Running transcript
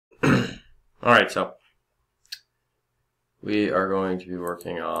Alright, so we are going to be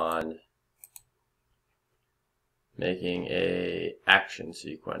working on making a action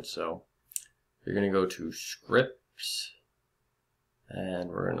sequence. So you're going to go to scripts and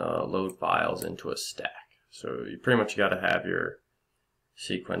we're going to load files into a stack. So you pretty much got to have your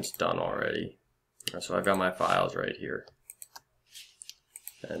sequence done already. So I've got my files right here.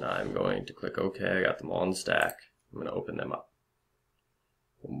 And I'm going to click OK. I got them all in the stack. I'm going to open them up.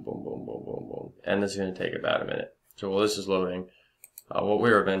 Boom, boom, boom, boom, boom, boom. And this is going to take about a minute. So while this is loading, what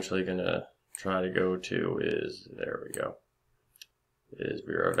we're eventually going to try to go to is, there we go, is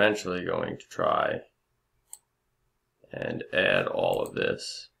we're eventually going to try and add all of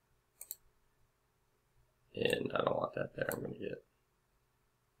this in. I don't want that there. I'm going to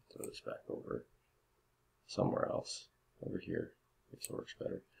throw this back over somewhere else, over here. Makes it works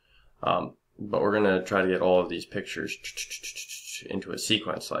better. But we're going to try to get all of these pictures into a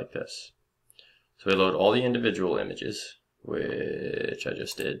sequence like this. So we load all the individual images, which I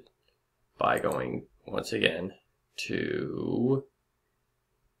just did by going once again to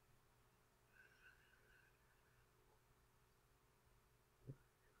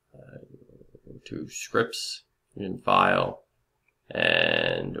scripts, in file,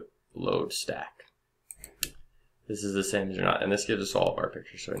 and load stack. This is the same as you're not, and this gives us all of our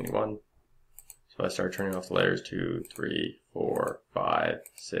pictures. So I need one. So I start turning off the layers, 2, 3, 4, 5,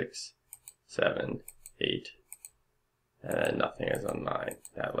 6, 7, 8, and nothing is on 9.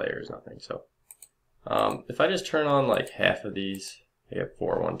 That layer is nothing. So if I just turn on like half of these, I get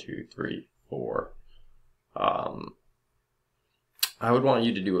 4, 1, 2, 3, 4. I would want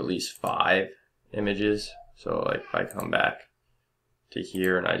you to do at least 5 images. So like if I come back to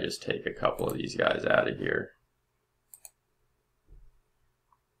here and I just take a couple of these guys out of here.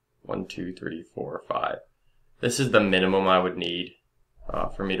 1, 2, 3, 4, 5. This is the minimum I would need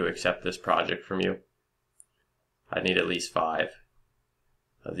for me to accept this project from you. I need at least 5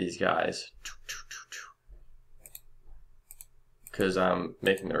 of these guys, because I'm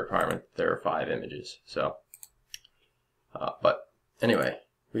making the requirement that there are 5 images. So, but anyway,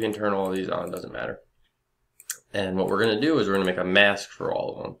 we can turn all of these on, it doesn't matter. And what we're going to do is we're going to make a mask for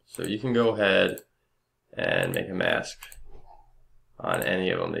all of them. So you can go ahead and make a mask on any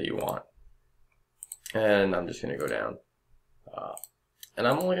of them that you want. And I'm just going to go down. And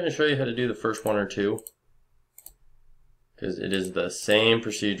I'm only going to show you how to do the first 1 or 2, because it is the same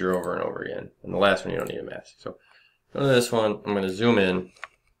procedure over and over again. And the last one you don't need a mask. So go to this one, I'm going to zoom in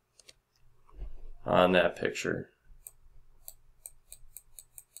on that picture.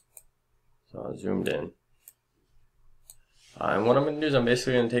 So I zoomed in. And what I'm going to do is I'm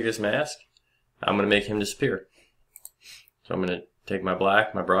basically going to take this mask, I'm going to make him disappear. So I'm going to take my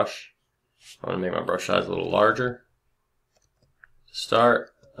black, my brush, I'm going to make my brush size a little larger to start,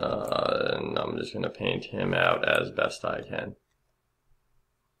 and I'm just going to paint him out as best I can.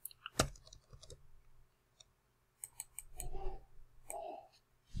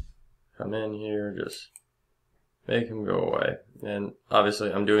 Come in here, just make him go away. And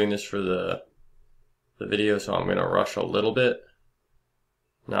obviously I'm doing this for the video, so I'm going to rush a little bit,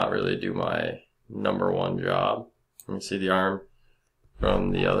 not really do my #1 job. You can see the arm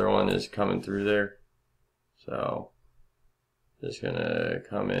from the other one is coming through there. So just going to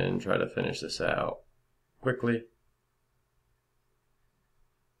come in and try to finish this out quickly.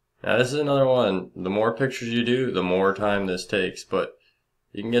 Now this is another one. The more pictures you do, the more time this takes, but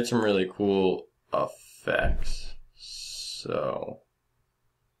you can get some really cool effects. So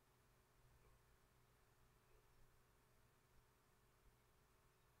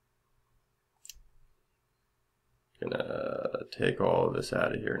gonna take all of this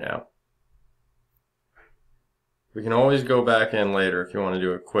out of here now. We can always go back in later if you want to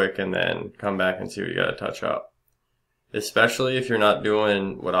do it quick and then come back and see what you got to touch up. Especially if you're not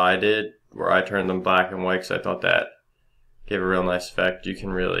doing what I did, where I turned them black and white because I thought that gave a real nice effect. You can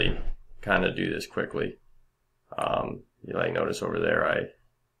really kind of do this quickly. You like notice over there I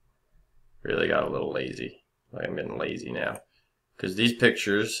really got a little lazy. Like I'm getting lazy now. Because these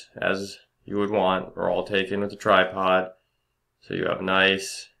pictures, as you would want, are all taken with a tripod, so you have a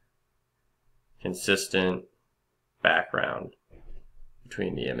nice consistent background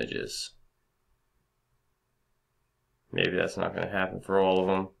between the images. Maybe that's not going to happen for all of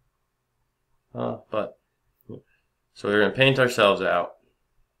them, but so we're going to paint ourselves out,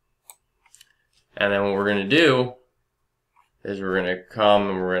 and then what we're going to do is we're going to come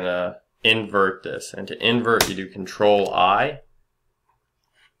and we're going to invert this, and to invert you do Control-I.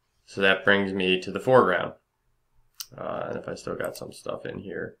 So that brings me to the foreground. And if I still got some stuff in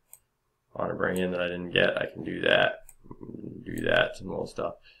here I want to bring in that I didn't get, I can do that, some little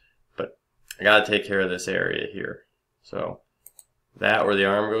stuff. But I gotta take care of this area here. So that where the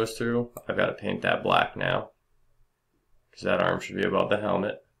arm goes through, I've got to paint that black now, because that arm should be above the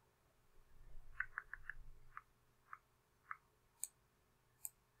helmet.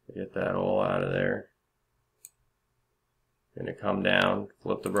 Get that all out of there. Gonna come down,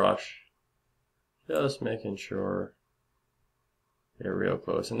 flip the brush, just making sure get real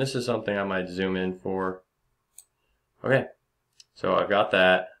close. And this is something I might zoom in for. Okay, so I've got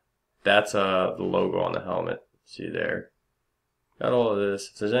that. That's the logo on the helmet. See there. Got all of this.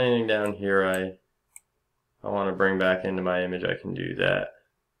 If there's anything down here I want to bring back into my image, I can do that.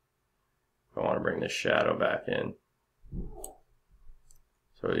 If I want to bring this shadow back in.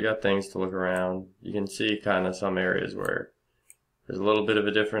 So you got things to look around. You can see kind of some areas where there's a little bit of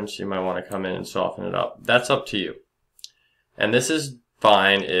a difference. You might want to come in and soften it up. That's up to you. And this is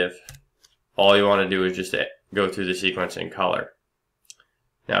fine if all you want to do is just go through the sequence in color.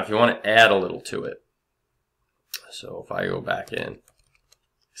 Now if you want to add a little to it, so if I go back in,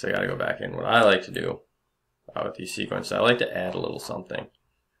 so I got to go back in, what I like to do with these sequences, I like to add a little something.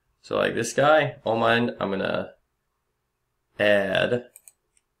 So like this guy, all mine, I'm going to add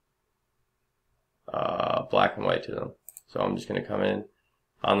black and white to them. So I'm just going to come in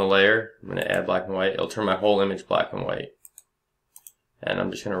on the layer, I'm going to add black and white. It'll turn my whole image black and white. And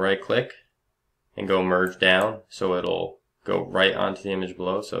I'm just going to right click and go merge down, so it'll go right onto the image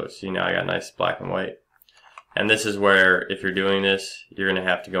below. So see, now I got nice black and white. And this is where, if you're doing this, you're going to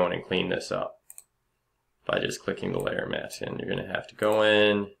have to go in and clean this up by just clicking the layer mask in. You're going to have to go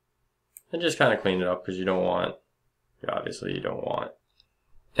in and just kind of clean it up, because you don't want, obviously you don't want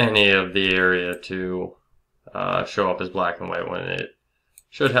any of the area to show up as black and white when it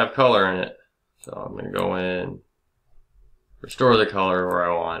should have color in it. So I'm going to go in, restore the color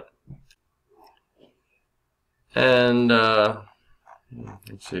where I want. And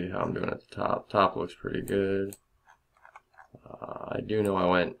let's see how I'm doing at the top. Top looks pretty good. I do know I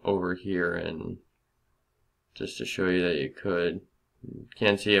went over here, and just to show you that you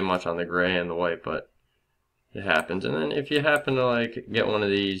can't see it much on the gray and the white, but it happens. And then if you happen to like get one of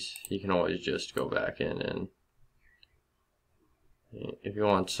these, you can always just go back in, and if you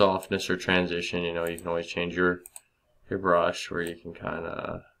want softness or transition, you know, you can always change your brush where you can kind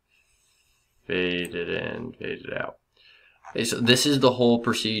of fade it in, fade it out. Okay, so this is the whole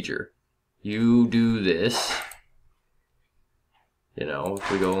procedure. You do this, you know,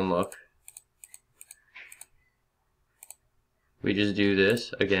 if we go and look, we just do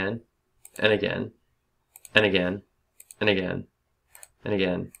this again and again and again and again and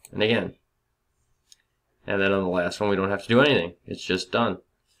again and again. And then on the last one, we don't have to do anything. It's just done.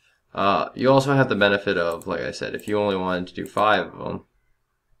 You also have the benefit of, like I said, if you only wanted to do 5 of them,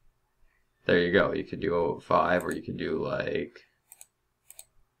 there you go. You could do 5, or you could do like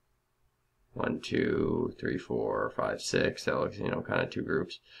 1, 2, 3, 4, 5, 6. That looks, you know, kind of 2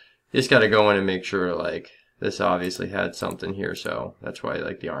 groups. You just got to go in and make sure, like, this obviously had something here, so that's why,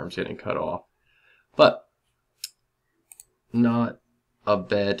 like, the arm's getting cut off. But not a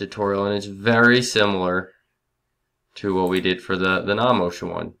bad tutorial, and it's very similar to what we did for the non-motion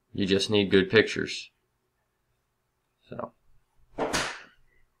one. You just need good pictures. So